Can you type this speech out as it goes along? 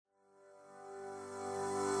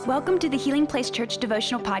Welcome to the Healing Place Church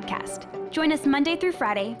Devotional Podcast. Join us Monday through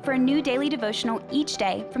Friday for a new daily devotional each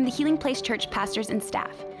day from the Healing Place Church pastors and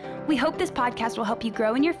staff. We hope this podcast will help you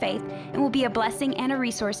grow in your faith and will be a blessing and a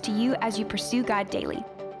resource to you as you pursue God daily.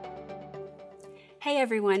 Hey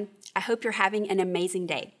everyone, I hope you're having an amazing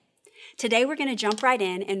day. Today we're going to jump right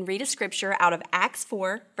in and read a scripture out of Acts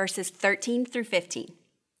 4, verses 13 through 15.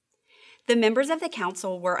 The members of the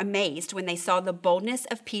council were amazed when they saw the boldness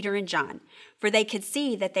of Peter and John, for they could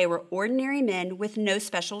see that they were ordinary men with no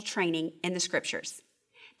special training in the scriptures.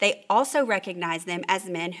 They also recognized them as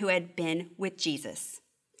men who had been with Jesus.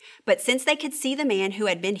 But since they could see the man who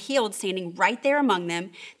had been healed standing right there among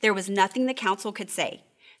them, there was nothing the council could say.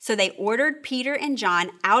 So they ordered Peter and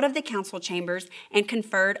John out of the council chambers and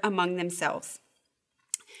conferred among themselves.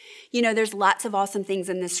 You know, there's lots of awesome things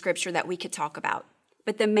in this scripture that we could talk about.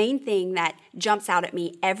 But the main thing that jumps out at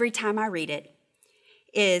me every time I read it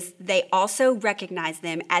is they also recognize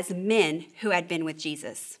them as men who had been with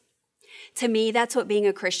Jesus. To me, that's what being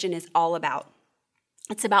a Christian is all about.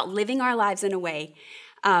 It's about living our lives in a way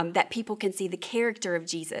that people can see the character of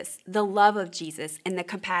Jesus, the love of Jesus, and the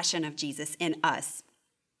compassion of Jesus in us.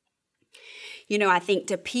 You know, I think,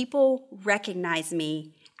 do people recognize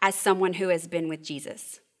me as someone who has been with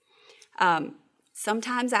Jesus?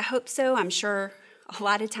 Sometimes I hope so. I'm sure a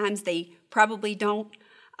lot of times they probably don't.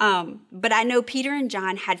 But I know Peter and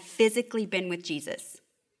John had physically been with Jesus,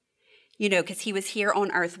 you know, because he was here on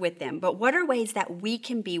earth with them. But what are ways that we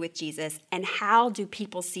can be with Jesus, and how do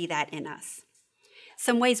people see that in us?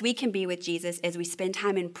 Some ways we can be with Jesus is we spend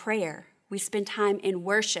time in prayer. We spend time in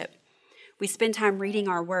worship. We spend time reading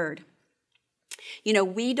our word. You know,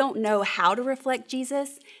 we don't know how to reflect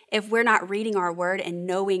Jesus if we're not reading our word and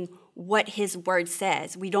knowing what his word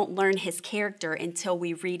says. We don't learn his character until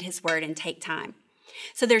we read his word and take time.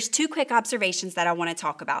 So there's two quick observations that I want to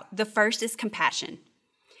talk about. The first is compassion.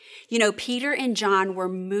 You know, Peter and John were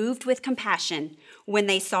moved with compassion when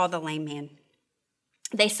they saw the lame man.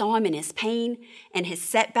 They saw him in his pain and his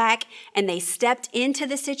setback, and they stepped into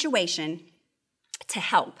the situation to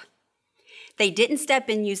help. They didn't step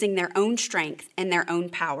in using their own strength and their own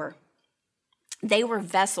power. They were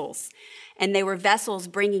vessels, and they were vessels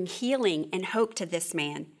bringing healing and hope to this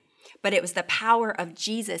man. But it was the power of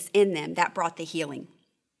Jesus in them that brought the healing.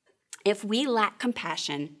 If we lack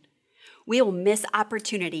compassion, we will miss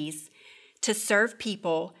opportunities to serve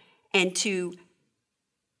people and to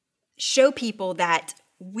show people that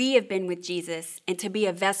we have been with Jesus and to be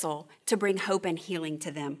a vessel to bring hope and healing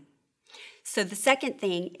to them. So the second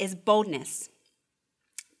thing is boldness.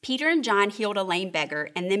 Peter and John healed a lame beggar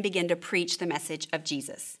and then began to preach the message of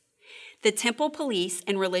Jesus. The temple police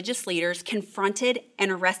and religious leaders confronted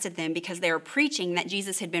and arrested them because they were preaching that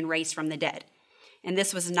Jesus had been raised from the dead. And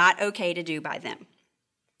this was not okay to do by them.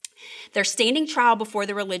 They're standing trial before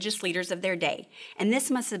the religious leaders of their day, and this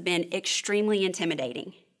must have been extremely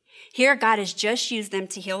intimidating. Here, God has just used them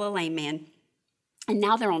to heal a lame man, and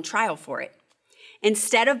now they're on trial for it.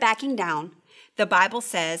 Instead of backing down, the Bible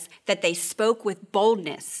says that they spoke with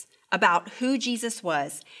boldness about who Jesus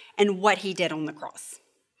was and what he did on the cross.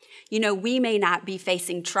 You know, we may not be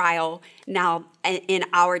facing trial now in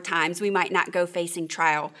our times. We might not go facing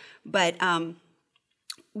trial. But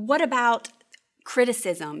what about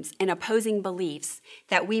criticisms and opposing beliefs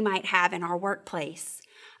that we might have in our workplace,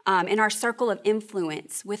 in our circle of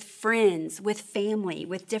influence, with friends, with family,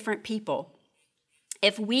 with different people?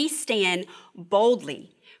 If we stand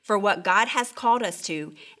boldly for what God has called us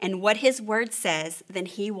to and what his word says, then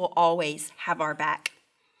he will always have our back.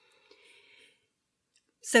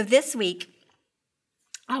 So this week,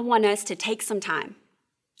 I want us to take some time.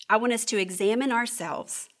 I want us to examine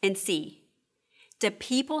ourselves and see, do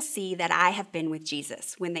people see that I have been with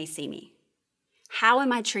Jesus when they see me? How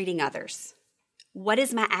am I treating others? What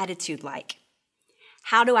is my attitude like?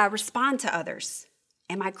 How do I respond to others?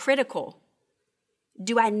 Am I critical?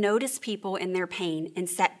 Do I notice people in their pain and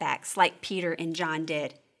setbacks like Peter and John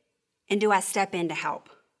did? And do I step in to help?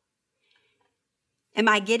 Am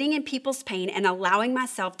I getting in people's pain and allowing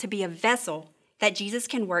myself to be a vessel that Jesus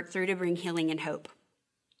can work through to bring healing and hope?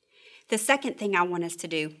 The second thing I want us to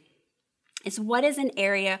do is, what is an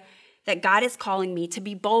area that God is calling me to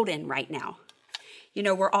be bold in right now? You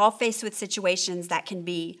know, we're all faced with situations that can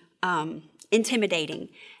be intimidating,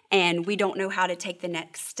 and we don't know how to take the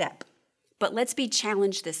next step. But let's be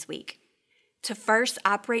challenged this week to first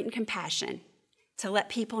operate in compassion, to let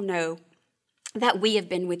people know that we have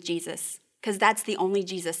been with Jesus, because that's the only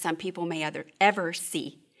Jesus some people may ever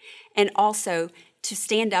see. And also to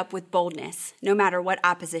stand up with boldness, no matter what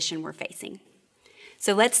opposition we're facing.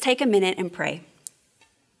 So let's take a minute and pray.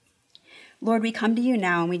 Lord, we come to you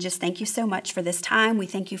now and we just thank you so much for this time. We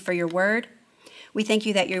thank you for your word. We thank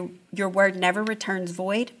you that your word never returns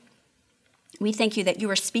void. We thank you that you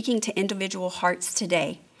are speaking to individual hearts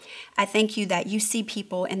today. I thank you that you see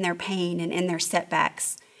people in their pain and in their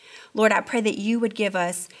setbacks. Lord, I pray that you would give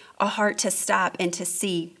us a heart to stop and to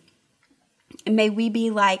see. And may we be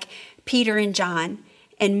like Peter and John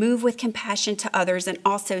and move with compassion to others and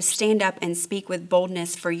also stand up and speak with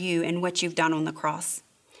boldness for you and what you've done on the cross.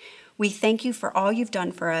 We thank you for all you've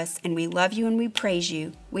done for us, and we love you and we praise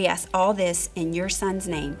you. We ask all this in your Son's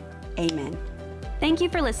name. Amen. Thank you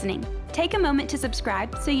for listening. Take a moment to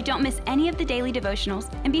subscribe so you don't miss any of the daily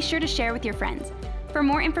devotionals, and be sure to share with your friends. For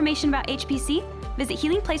more information about HPC, visit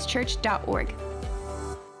healingplacechurch.org.